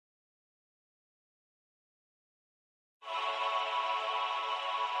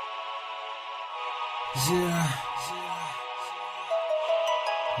Yeah.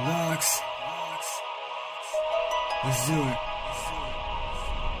 Lux. Let's do it.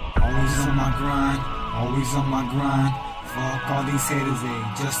 Always on my grind, always on my grind. Fuck all these haters,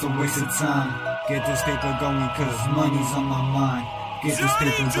 just a waste of time. Get this paper going cause money's on my mind. Get this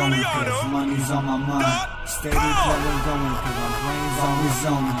paper going cause money's on my mind. Steady color going cause my brain's always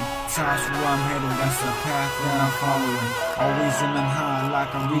zoning. Tops where I'm headed, that's the path that I'm following. Always aiming high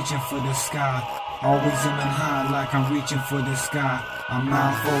like I'm reaching for the sky. Always aiming high like I'm reaching for the sky. I'm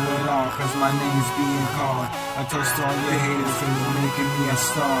out for it all cause my name's being called. I toast all your haters cause you're making me a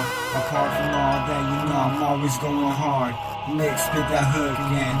star. Apart from all that, you know I'm always going hard. Niik, spit that hook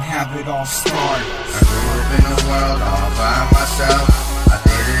and have it all start. I grew up in the world all by myself. I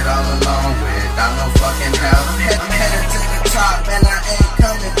did it all alone without no fucking help. I'm headed to the top and I ain't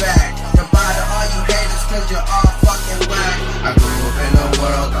coming back. Goodbye to all you haters cause you're all fucking whack. I grew up in the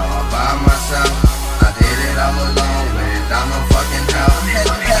world all by myself. I did it all alone without no fucking help.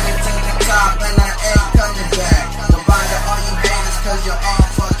 I'm headed to the top and I ain't coming back. Goodbye to all you haters cause you're all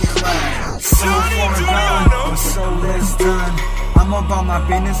fucking whack. So far gone, but so less done. I'm about my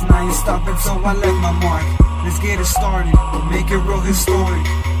business and I ain't stopping, so I left my mark. Let's get it started, make it real historic.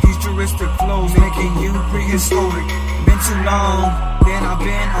 Futuristic flows making you prehistoric. Been too long, then I've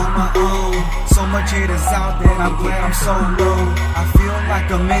been on my own. So much haters out there, I'm glad I'm so low. I feel like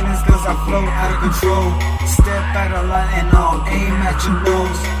a menace cause I flow out of control. Step out of line and I'll aim at your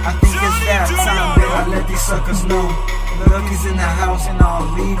nose. I think it's that time that I let these suckers know. Lucky's in the house and I'll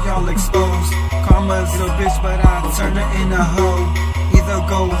leave y'all exposed. Karma's a bitch but I turn her in a hoe. Either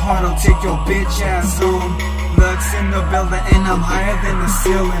go hard or take your bitch ass home. Lux in the building and I'm higher than the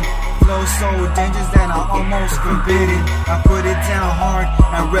ceiling. Flow so dangerous that I'm almost forbidden. I put it down hard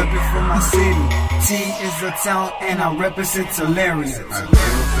and rep it for my city. T is the town and I represent hilarious. I grew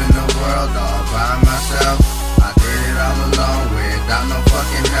up in the world all by myself. I did it all alone without no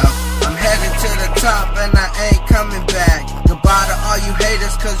fucking help. I'm headed to the top and I ain't coming back. Goodbye to all you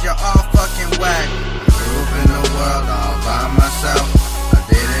haters cause you're all fucking whack. I grew up in the world all by myself. I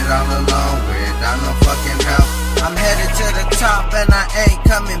did it all alone without no fucking help. I'm headed to the top and I ain't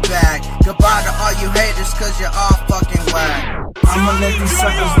coming back. Goodbye to all you haters cause you're all fucking whack. I'ma let these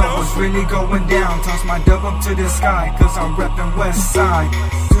suckers know what's really going down. Toss my dub up to the sky cause I'm reppin' west side.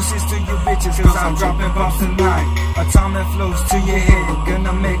 Deuces to you bitches cause I'm dropping bombs tonight. Atomic flows to your head,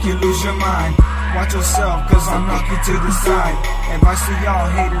 gonna make you lose your mind. Watch yourself cause I'll knock you to the side. Advice to y'all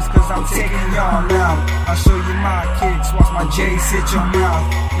haters cause I'm taking y'all out. I'll show you my kicks, watch my J's hit your mouth.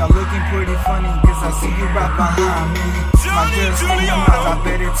 Y'all looking pretty funny cause I see you right behind me. My dust in your mouth, I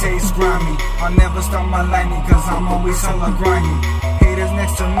bet it tastes grimy. I'll never stop my lightning cause I'm always hella grimy. Haters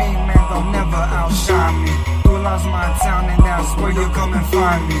next to me, man, they'll never outshine me. Lost my town and that's where you come and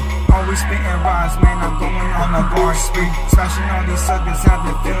find me. Always spitting rhymes, man, I'm going on a bar spree. Smashing all these suckers, have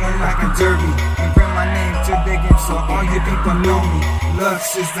been feeling like a derby. And bring my name to the game so all you people know me.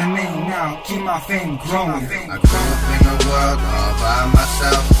 Lux is the name now, keep my fame growing. I grew up in the world all by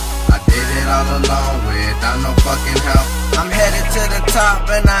myself. I did it all alone without no fucking help. I'm headed to the top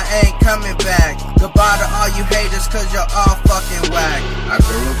and I ain't coming back. Goodbye to all you haters cause you're all fucking whack. I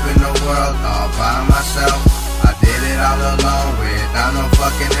grew up in the world all by myself. I did it all alone without no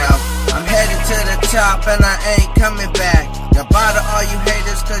fucking help. I'm headed to the top and I ain't coming back. Goodbye to all you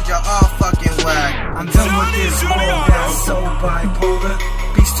haters cause you're all fucking whack. I'm done with this world that's so bipolar.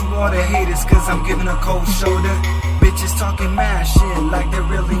 Peace to all the haters cause I'm giving a cold shoulder. Bitches talking mad shit like they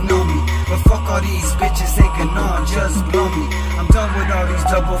really know me. But fuck all these bitches, they can all just blow me. I'm done with all these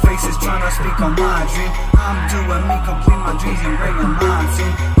double faces trying to speak on my dream. I'm doing me, complete my dreams and bringing mine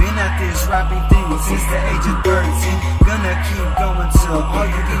soon. Been at this rapping thing since the age of 13. Gonna keep going till all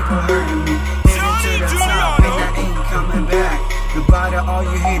you people hurting me. Heading to the top and I ain't coming back. Goodbye to all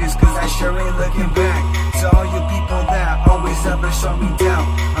you haters cause I sure ain't looking back. To all you people that always ever show me down,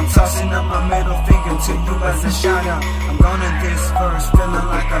 I'm tossing up my middle finger to you as a shout out. I'm gone in this verse, feeling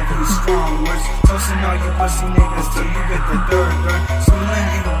like I've used strong words. Toasting all you pussy niggas till you get the third burn. Schooling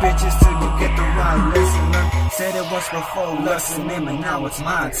you bitches till you get the right lesson learned. Said it was before Lux and name and now it's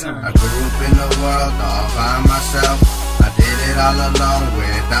my turn. I grew up in the world all by myself. I did it all alone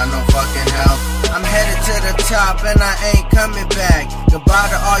without no fucking help. I'm headed to the top and I ain't coming back. Goodbye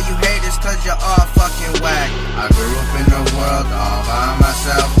to all you haters cause you're all fucking whack. I grew up in the world all by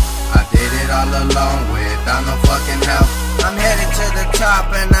myself. I did it all alone without no fucking help. I'm headed to the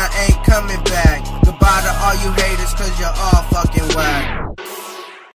top and I ain't coming back. Goodbye to all you haters cause you're all fucking whack.